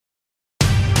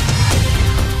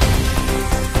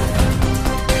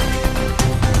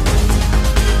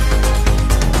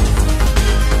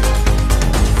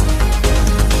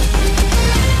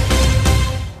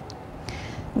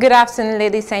Good afternoon,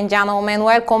 ladies and gentlemen.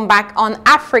 Welcome back on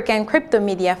African Crypto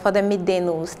Media for the Midday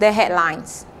News. The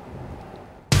headlines.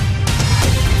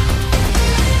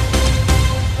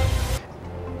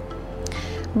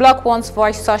 Block One's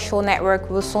Voice social network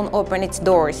will soon open its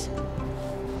doors.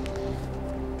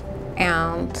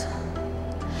 And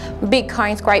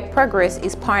Bitcoin's great progress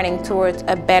is pointing towards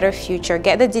a better future.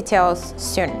 Get the details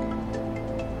soon.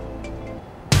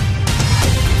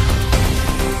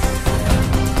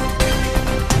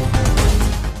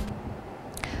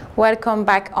 Welcome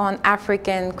back on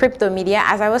African Crypto Media.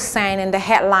 As I was saying in the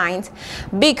headlines,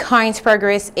 Bitcoin's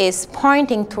progress is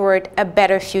pointing toward a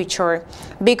better future.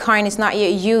 Bitcoin is not yet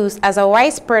used as a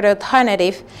widespread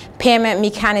alternative payment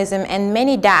mechanism, and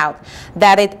many doubt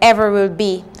that it ever will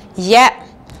be. Yet,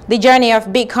 the journey of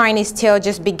Bitcoin is still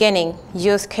just beginning.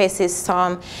 Use cases,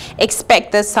 some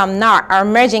expected, some not, are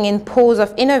merging in pools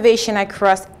of innovation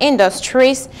across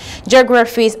industries,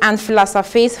 geographies, and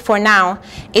philosophies. For now,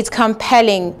 its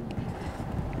compelling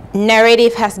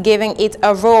narrative has given it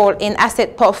a role in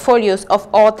asset portfolios of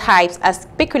all types as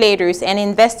speculators and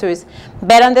investors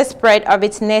bet on the spread of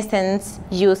its nascent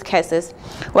use cases.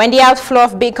 When the outflow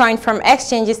of Bitcoin from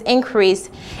exchanges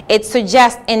increased, it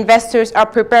suggests investors are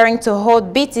preparing to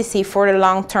hold BTC for the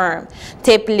long term.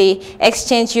 Typically,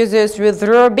 exchange users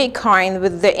withdraw Bitcoin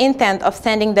with the intent of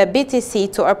sending the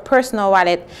BTC to a personal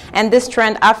wallet, and this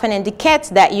trend often indicates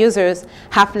that users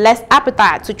have less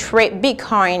appetite to trade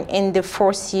Bitcoin in the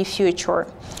foreseeable future.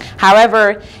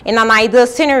 However, in an ideal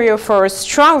scenario for a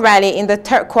strong rally in the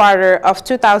third quarter of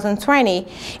 2020,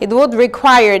 it would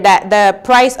require that the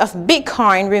price of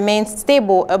Bitcoin remains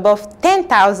stable above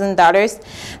 $10,000,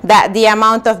 that the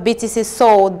amount of BTC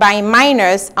sold by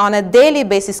miners on a daily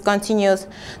basis continues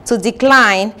to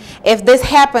decline. If this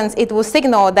happens, it will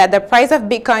signal that the price of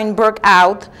Bitcoin broke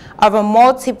out of a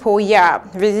multiple-year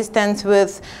resistance,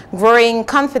 with growing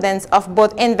confidence of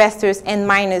both investors and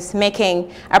miners,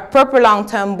 making a proper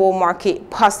long-term bull market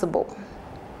possible.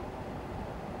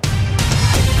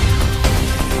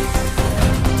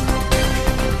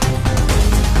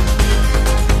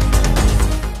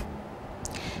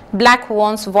 Black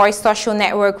One's Voice social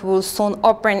network will soon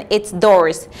open its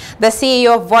doors. The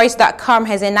CEO of Voice.com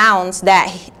has announced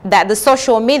that the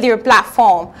social media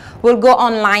platform will go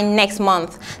online next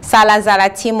month. Salazar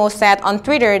Timo said on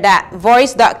Twitter that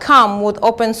Voice.com would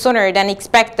open sooner than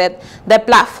expected. The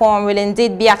platform will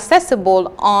indeed be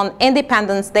accessible on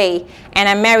Independence Day,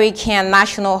 an American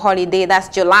national holiday. That's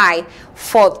July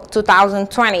 4th,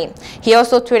 2020. He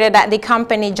also tweeted that the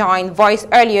company joined Voice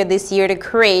earlier this year to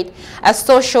create a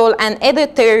social and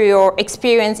editorial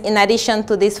experience in addition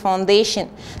to this foundation.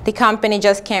 The company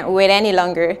just can't wait any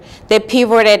longer. They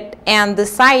pivoted and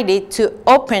decided to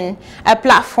open a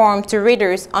platform to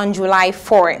readers on July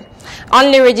 4th.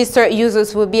 Only registered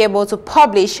users will be able to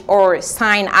publish or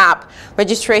sign up.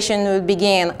 Registration will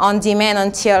begin on demand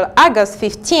until August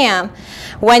 15,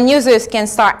 when users can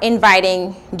start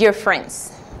inviting their friends.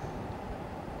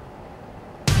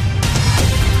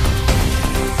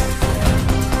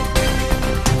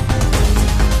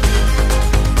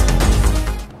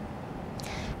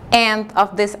 End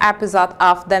of this episode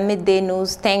of the Midday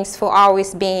News. Thanks for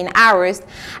always being ours.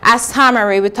 As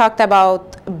summary, we talked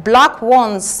about Block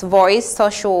One's Voice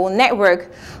social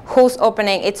network, who's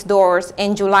opening its doors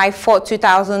in July 4,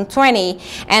 2020,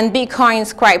 and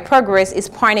Bitcoin's great progress is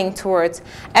pointing towards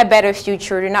a better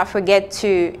future. Do not forget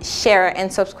to share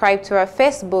and subscribe to our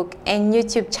Facebook and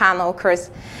YouTube channel, because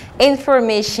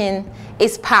information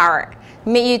is power.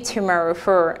 Meet you tomorrow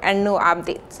for a new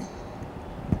update.